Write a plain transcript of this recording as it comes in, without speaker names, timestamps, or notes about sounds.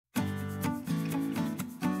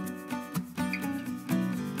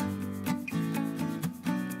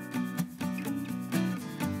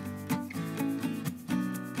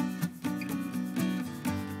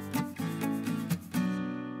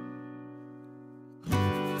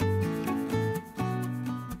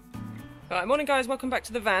Right, morning guys, welcome back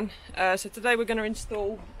to the van. So today we're going to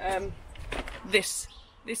install this.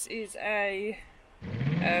 This is a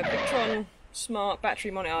Victron Smart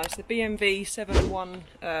battery monitor. It's the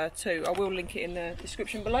BMV-712. I will link it in the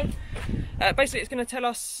description below. Basically it's going to tell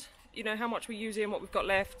us, you know, how much we're using, what we've got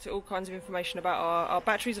left, all kinds of information about our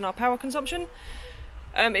batteries and our power consumption.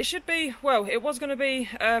 It should be, well, it was going to be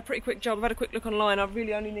a pretty quick job. I've had a quick look online. I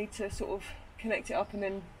really only need to sort of connect it up and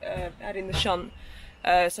then add in the shunt.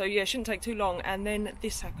 So yeah, it shouldn't take too long, and then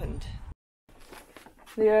this happened.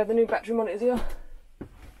 The new battery monitor's here.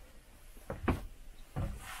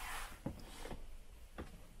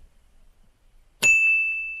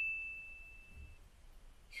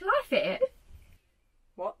 Shall I fit it?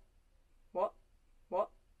 What? What? What?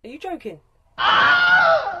 Are you joking?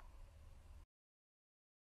 Right,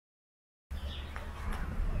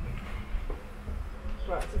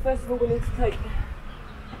 so first of all we need to take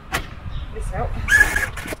this out.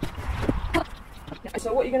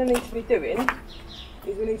 So what you're going to need to be doing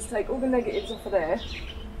is we need to take all the negatives off of there.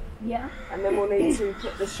 Yeah. And then we'll need to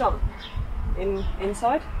put the shunt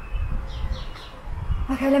inside.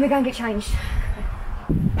 Okay, let me go and get changed.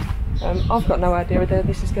 I've got no idea where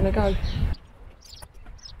this is going to go.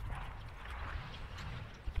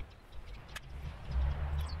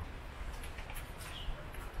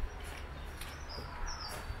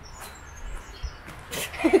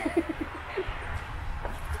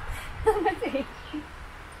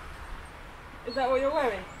 Is that what you're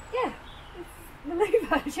wearing? Yeah, it's the new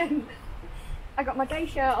version. I got my day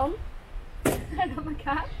shirt on. I got my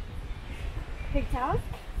cap. Pigtails.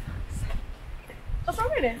 What's wrong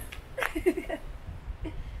with it?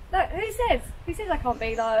 Look, who says? Who says I can't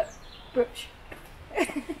be like butch?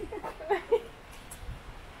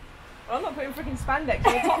 Well, I'm not putting freaking spandex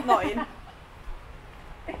on the top knot in. Right,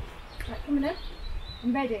 come in then.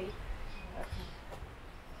 I'm ready.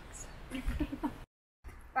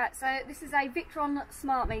 Right, so this is a Victron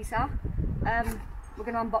smart meter. We're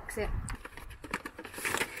going to unbox it.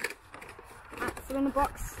 Right, so in the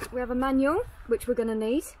box we have a manual, which we're going to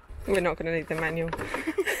need. We're not going to need the manual.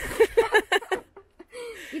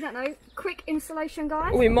 You don't know. Quick installation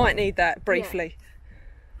guide. We might need that briefly.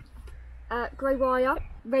 Yeah. Grey wire,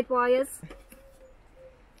 red wires,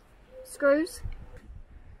 screws,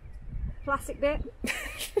 plastic bit.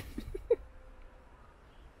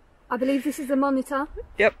 I believe this is the monitor.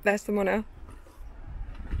 Yep, that's the monitor.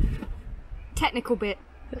 Technical bit.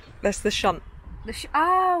 That's the shunt. The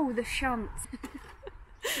shunt.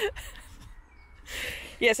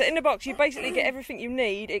 Yeah, so in the box you basically get everything you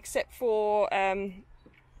need except for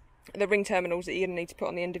the ring terminals that you're going to need to put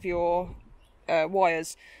on the end of your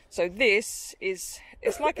wires. So this is,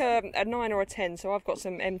 it's like a 9 or a 10, so I've got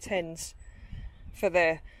some M10s for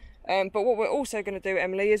there. But what we're also going to do,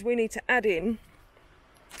 Emily, is we need to add in,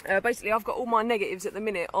 basically I've got all my negatives at the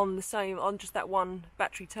minute on just that one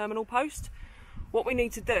battery terminal post. What we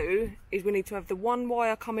need to do is we need to have the one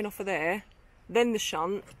wire coming off of there, then the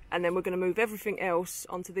shunt, and then we're going to move everything else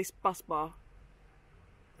onto this bus bar.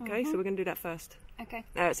 Okay, so we're going to do that first. Okay.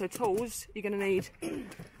 So tools, you're going to need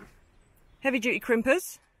heavy duty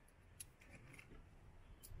crimpers.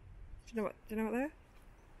 Do you know what they are?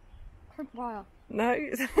 Crimp wire. No,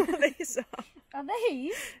 these are. Are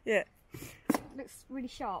these? Yeah. Looks really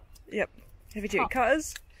sharp. Yep. Heavy duty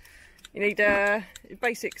cutters. You need a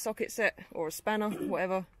basic socket set or a spanner,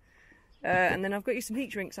 whatever. And then I've got you some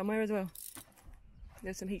heat shrink somewhere as well.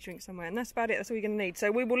 There's some heat shrink somewhere, and that's about it. That's all you're going to need.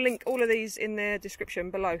 So we will link all of these in the description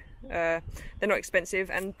below. They're not expensive,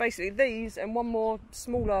 and basically these and one more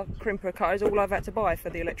smaller crimper cutter is all I've had to buy for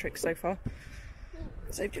the electrics so far.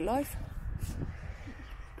 Saved your life.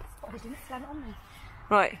 What did you slam it on me?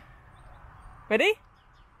 Right. Ready?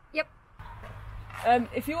 Yep.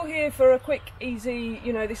 If you're here for a quick, easy,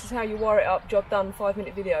 you know, this is how you wire it up, job done,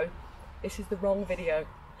 5-minute video, this is the wrong video.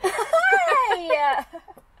 Hey!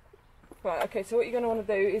 Right, okay, so what you're going to want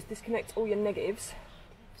to do is disconnect all your negatives,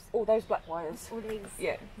 all those black wires. All these.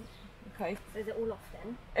 Yeah. Okay. So is it all off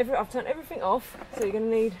then? I've turned everything off, so you're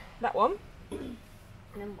going to need that one. And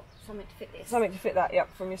then what? Something to fit this? Something to fit that,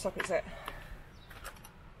 yep, from your socket set.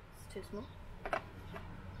 It's too small.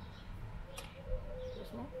 Too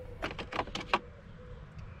small.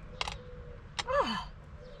 Ah!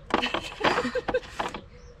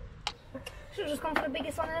 Should have just gone for the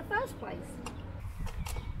biggest one in the first place.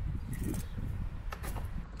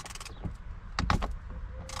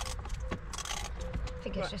 I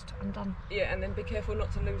think it's just undone. Yeah, and then be careful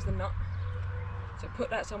not to lose the nut. So put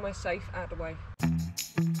that somewhere safe out of the way.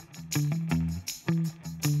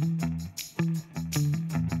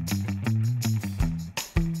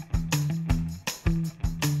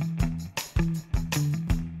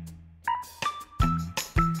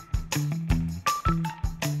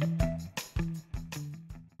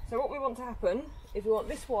 want to happen is we want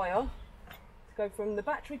this wire to go from the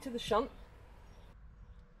battery to the shunt,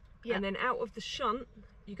 and then out of the shunt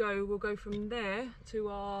we'll go from there to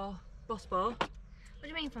our bus bar. What do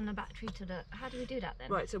you mean from the battery to the... How do we do that then?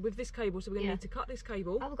 Right, so with this cable, so we're going to need to cut this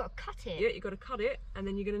cable. Oh, we've got to cut it? Yeah, you've got to cut it, and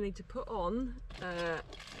then you're going to need to put on a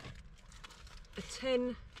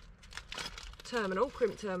 10 terminal,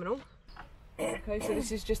 crimp terminal. Okay, so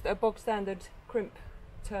this is just a bog standard crimp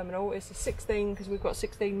terminal. It's a 16 because we've got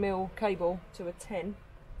 16mm cable to a 10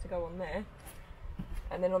 to go on there.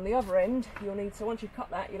 And then on the other end, you'll need, so once you've cut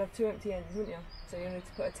that, you'll have 2 empty ends, wouldn't you? So you'll need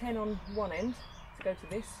to put a 10 on one end to go to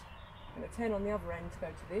this, and a 10 on the other end to go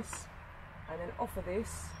to this, and then off of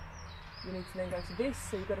this, you need to then go to this,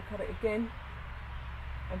 so you've got to cut it again,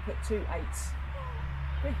 and put 2 8s.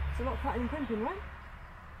 Yeah, so not cutting and crimping, right?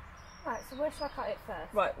 Right, so where should I cut it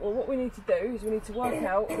first? Right, well what we need to do is we need to work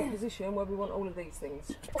out the position where we want all of these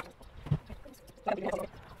things. Taking it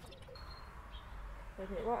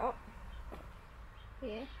right up.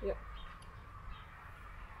 Here? Yep.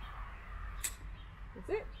 That's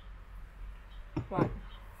it. Right,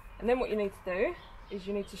 and then what you need to do is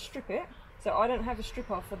you need to strip it. So I don't have a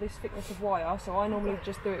stripper for this thickness of wire, so I normally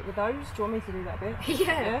just do it with those. Do you want me to do that bit?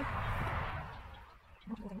 Yeah.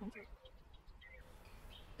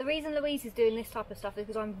 The reason Louise is doing this type of stuff is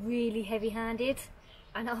because I'm really heavy-handed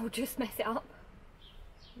and I'll just mess it up.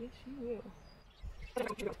 Yes, you will.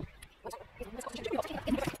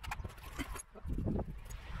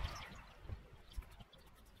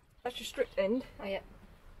 That's your stripped end. Oh yeah.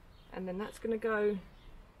 And then that's going to go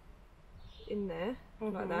in there,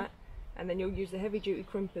 like that. And then you'll use the heavy-duty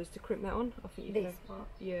crimpers to crimp that on. I think you This could part?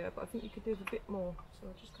 Yeah, but I think you could do a bit more. So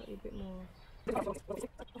I'll just cut you a bit more.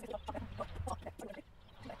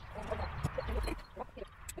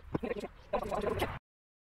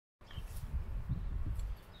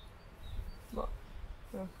 What?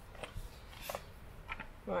 Oh.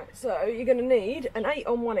 Right, so you're going to need an 8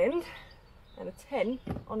 on one end and a 10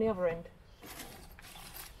 on the other end.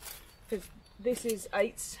 Because this is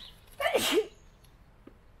 8s.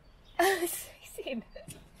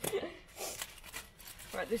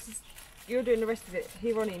 Right, this is, you're doing the rest of it.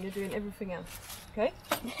 Here on in, you're doing everything else. Okay?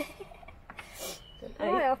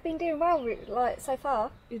 Right, I've been doing well, like, so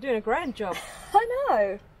far. You're doing a grand job. I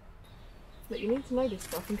know. But you need to know this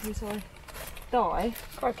stuff in case I die.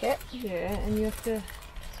 Croak it. Yeah, and you have to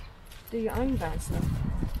do your own van stuff.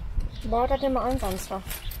 Why would I do my own van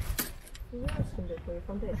stuff? What else can do it for you if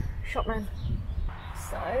I'm dead? Shopman.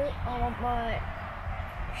 So, I want my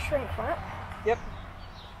shrink wrap. Yep.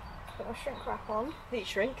 Put my shrink wrap on. Heat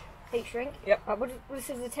shrink. Heat shrink. Yep. This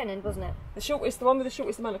is the 10 end, wasn't it? The shortest, the one with the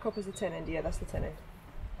shortest amount of copper is the 10 end. Yeah, that's the 10 end.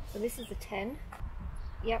 So this is the 10.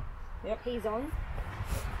 Yep. Yep. He's on.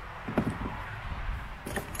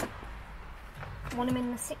 I want him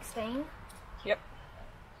in the 16. Yep.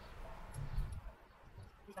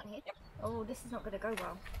 He's down here. Yep. Oh, this is not going to go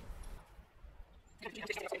well.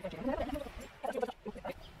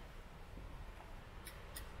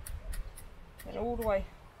 And all the way.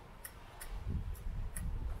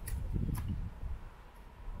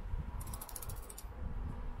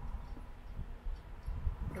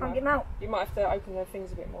 Can't get him out. You might have to open the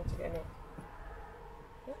things a bit more to get him out.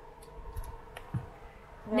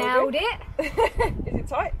 Nailed it. Is it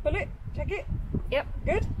tight? Pull it. Check it. Yep.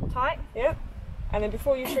 Good? Tight. Yep. And then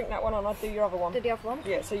before you shrink that one on, I'll do your other one. Do the other one.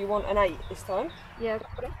 Yeah, so you want an 8 this time. Yeah.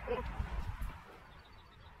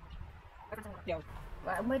 Yeah.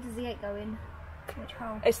 Right, and where does the 8 go in? Which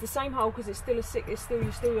hole? It's the same hole because it's still a you're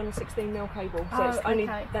still on a 16mm cable. So Oh, it's only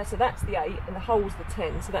okay. so that's the 8 and the hole's the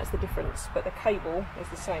 10. So that's the difference. But the cable is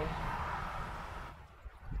the same.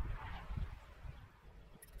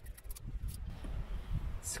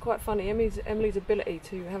 It's quite funny. Emily's ability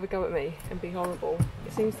to have a go at me and be horrible,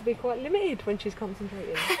 it seems to be quite limited when she's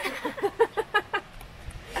concentrating.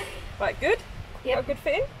 Right, good? Yep. Got a good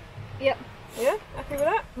fitting? Yep. Yeah? Happy with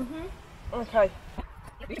that? Mhm. Okay.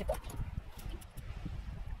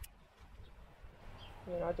 I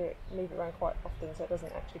mean, I do leave it around quite often so it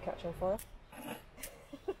doesn't actually catch on fire.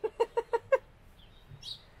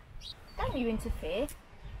 Don't you interfere.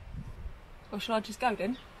 Or shall I just go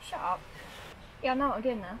then? Shut up. Yeah, I know what I'm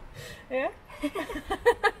doing now. Yeah?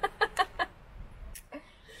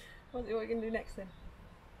 What are you going to do next then?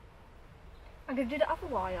 I'm going to do the other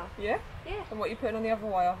wire. Yeah? Yeah. And what are you putting on the other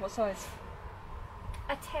wire? What size?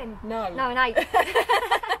 A 10. No. No, an 8.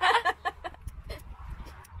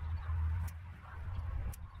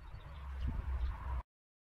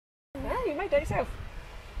 Yeah, you made that yourself.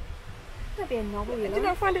 That'd be a novel, you know. Did you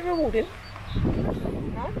not find it rewarding?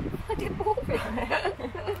 No? I did both of it.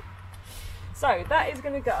 So that is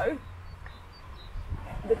going to go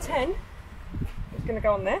the 10 is going to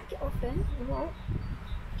go on there. Get off then. Alright.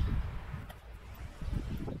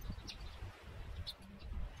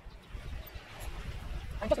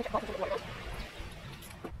 If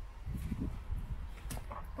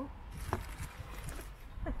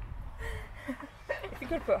you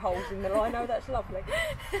could put holes in the line, oh, that's lovely.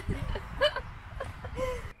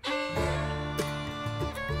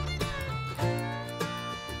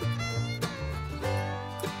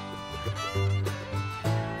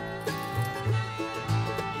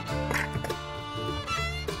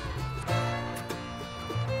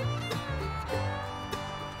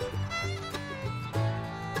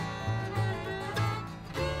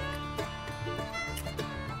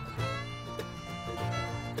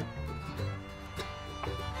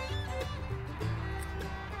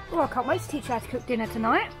 Oh, I can't wait to teach you how to cook dinner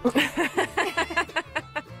tonight. It's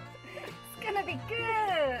gonna be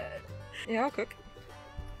good. Yeah, I'll cook.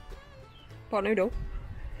 Pot noodle.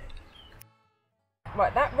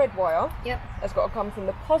 Right, that red wire has got to come from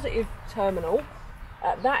the positive terminal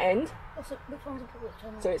at that end. Which one's a positive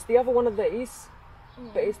terminal? So it's the other one of these,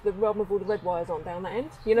 but it's the one with all the red wires on down that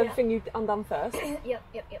end. You know the thing you undone first? Yep.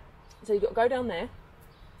 So you've got to go down there.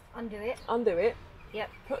 Undo it. Undo it. Yep.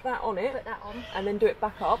 Put that on it. Put that on. And then do it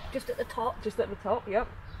back up. Just at the top. Just at the top, yep.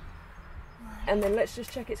 And then let's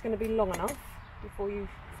just check it's going to be long enough before you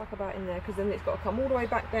fuck about in there, because then it's got to come all the way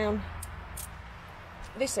back down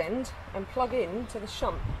this end and plug in to the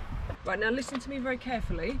shunt. Right, now listen to me very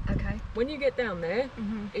carefully. Okay. When you get down there,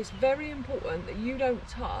 it's very important that you don't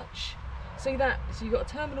touch. See that? So you've got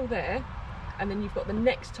a terminal there, and then you've got the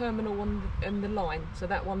next terminal on the line, so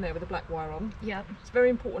that one there with the black wire on. Yep. It's very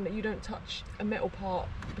important that you don't touch a metal part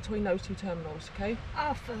between those two terminals, okay?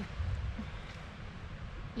 Oh,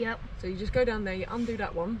 Yep. So you just go down there, you undo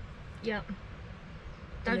that one. Yep.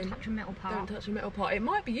 Don't touch a metal part. Don't touch a metal part. It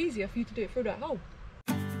might be easier for you to do it through that hole.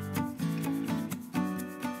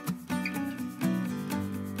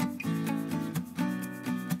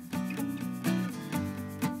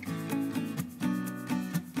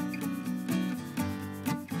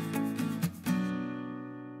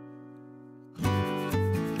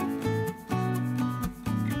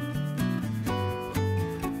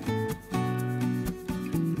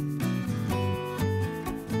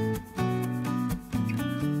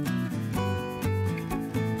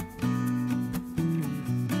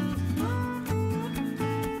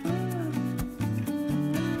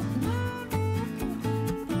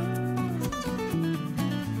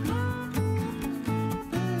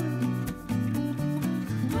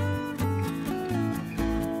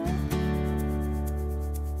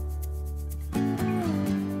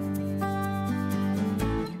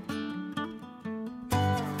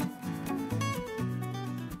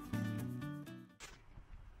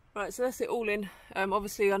 Right, so that's it all in.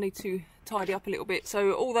 Obviously I need to tidy up a little bit.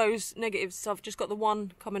 So all those negatives, I've just got the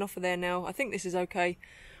one coming off of there now. I think this is okay.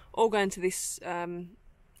 All going to this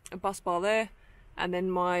bus bar there, and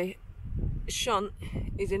then my shunt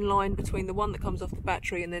is in line between the one that comes off the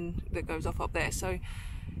battery and then that goes off up there. So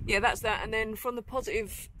yeah, that's that. And then from the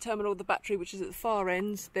positive terminal of the battery, which is at the far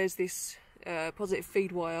end, there's this positive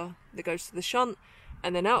feed wire that goes to the shunt,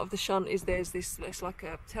 and then out of the shunt there's this, it's like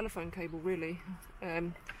a telephone cable really.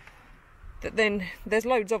 That then there's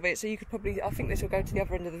loads of it, so you could probably, I think this will go to the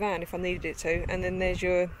other end of the van if I needed it to. And then there's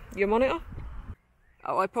your monitor.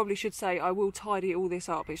 Oh, I probably should say I will tidy all this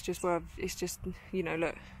up. It's just where it's just, you know,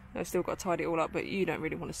 look, I've still got to tidy it all up, but you don't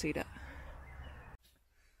really want to see that.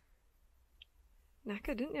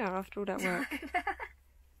 Knackered, didn't you, after all that work?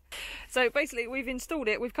 So basically we've installed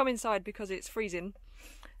it. We've come inside because it's freezing.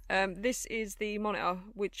 This is the monitor,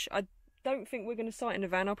 which I don't think we're going to sight in the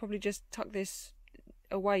van. I'll probably just tuck this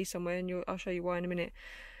away somewhere, and I'll show you why in a minute.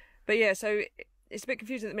 But yeah, so it's a bit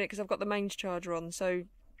confusing at the minute because I've got the mains charger on, so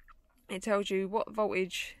it tells you what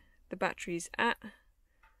voltage the battery's at.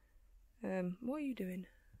 What are you doing?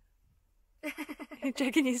 You're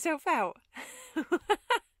checking yourself out. No.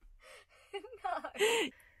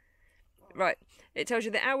 Right, it tells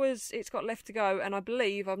you the hours it's got left to go, and I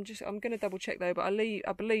believe I'm going to double check though, but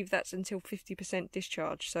I believe that's until 50%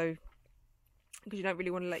 discharge. So because you don't really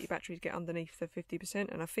want to let your batteries get underneath the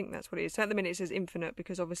 50%, and I think that's what it is. So at the minute it says infinite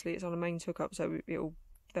because obviously it's on a mains hookup, so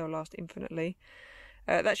they'll last infinitely.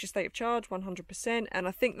 That's your state of charge, 100%, and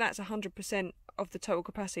I think that's 100% of the total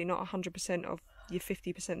capacity, not 100% of your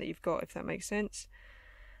 50% that you've got, if that makes sense.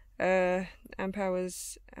 Amp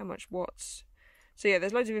hours, how much watts. So yeah,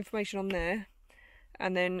 there's loads of information on there,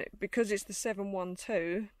 and then because it's the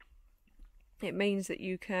 712, it means that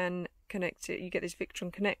you can connect it. You get this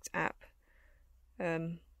Victron Connect app.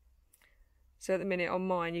 So at the minute on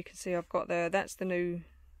mine, you can see I've got that's the new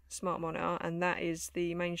smart monitor, and that is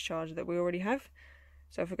the mains charger that we already have.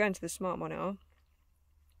 So if we go into the smart monitor,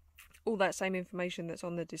 all that same information that's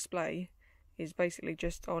on the display is basically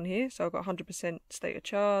just on here. So I've got 100% state of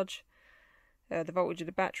charge, the voltage of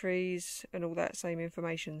the batteries, and all that same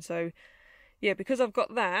information. So yeah, because I've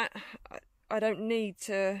got that, I don't need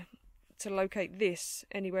to locate this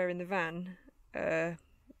anywhere in the van,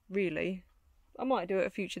 really. I might do it at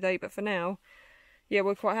a future date, but for now, yeah,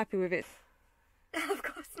 we're quite happy with it. Of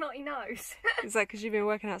course, snotty nose. Is that because you've been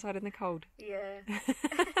working outside in the cold? Yeah. There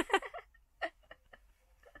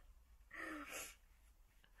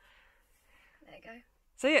you go.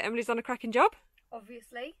 So yeah, Emily's done a cracking job.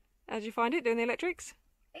 Obviously. How did you find it, doing the electrics?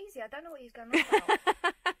 Easy, I don't know what he's going on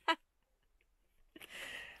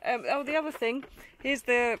about. Oh, the other thing, here's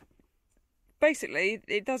the... Basically,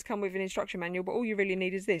 it does come with an instruction manual, but all you really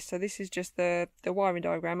need is this. So this is just the wiring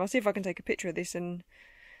diagram. I'll see if I can take a picture of this, and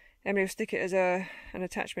Emily will stick it as an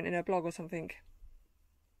attachment in her blog or something.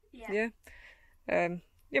 Yeah. Yeah? Are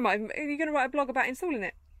you going to write a blog about installing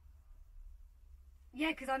it? Yeah,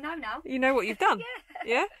 because I know now. You know what you've done?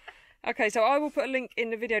 Yeah. Yeah? Okay, so I will put a link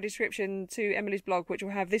in the video description to Emily's blog, which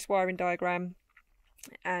will have this wiring diagram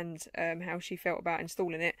and how she felt about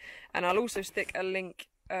installing it. And I'll also stick a link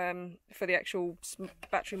for the actual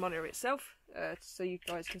battery monitor itself, so you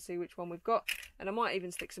guys can see which one we've got. And I might even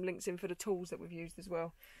stick some links in for the tools that we've used as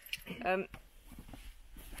well.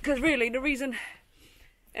 Because really, the reason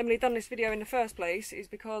Emily done this video in the first place is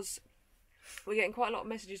because we're getting quite a lot of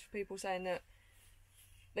messages from people saying that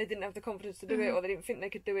they didn't have the confidence to do it, or they didn't think they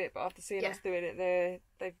could do it, but after seeing us doing it,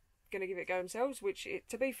 they're going to give it a go themselves. Which,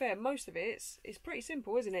 to be fair, most of it's pretty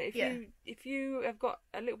simple, isn't it? If you have got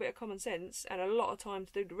a little bit of common sense and a lot of time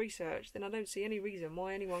to do the research, then I don't see any reason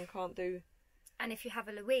why anyone can't do. And if you have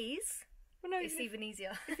a Louise, well, no, it's even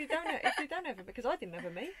easier. If you don't have it, because I didn't have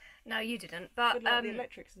a me. No, you didn't. But with, like, the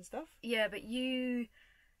electrics and stuff. Yeah, but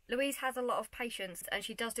Louise has a lot of patience, and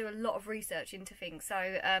she does do a lot of research into things.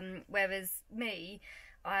 So whereas me,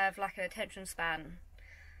 I have like an attention span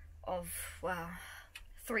of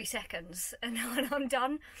 3 seconds and I'm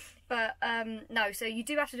done. But no, so you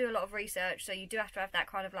do have to do a lot of research, so you do have to have that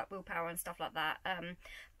kind of like willpower and stuff like that.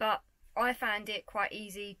 But I found it quite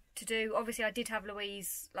easy to do. Obviously I did have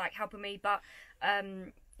Louise like helping me, but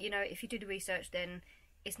you know, if you do the research, then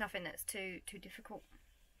it's nothing that's too difficult.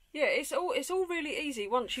 Yeah, it's all really easy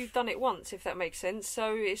once you've done it once, if that makes sense.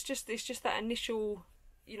 So it's just that initial,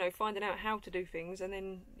 you know, finding out how to do things, and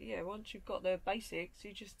then once you've got the basics,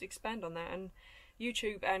 you just expand on that. And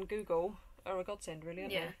YouTube and Google are a godsend, really,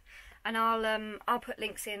 aren't they? And I'll put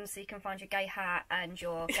links in so you can find your gay hat and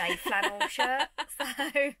your gay flannel shirt. So I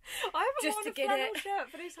haven't worn a flannel shirt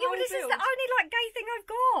for this whole this is the only like gay thing I've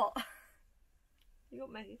got. You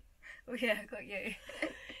got me. Oh yeah, I got you.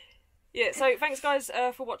 Yeah, so thanks guys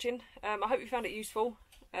for watching. I hope you found it useful.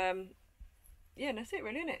 And that's it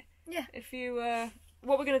really, isn't it? Yeah. If you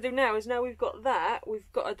what we're going to do now is, now we've got a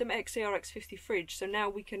Dometic CRX50 fridge, so now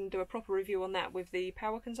we can do a proper review on that with the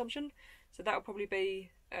power consumption. So that'll probably be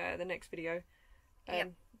the next video.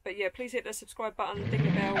 But yeah, please hit the subscribe button, ding the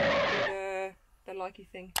bell, and the likey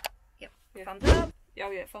thing. Yep. Thumbs up. Oh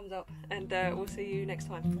yeah, thumbs up. And we'll see you next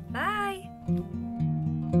time. Bye.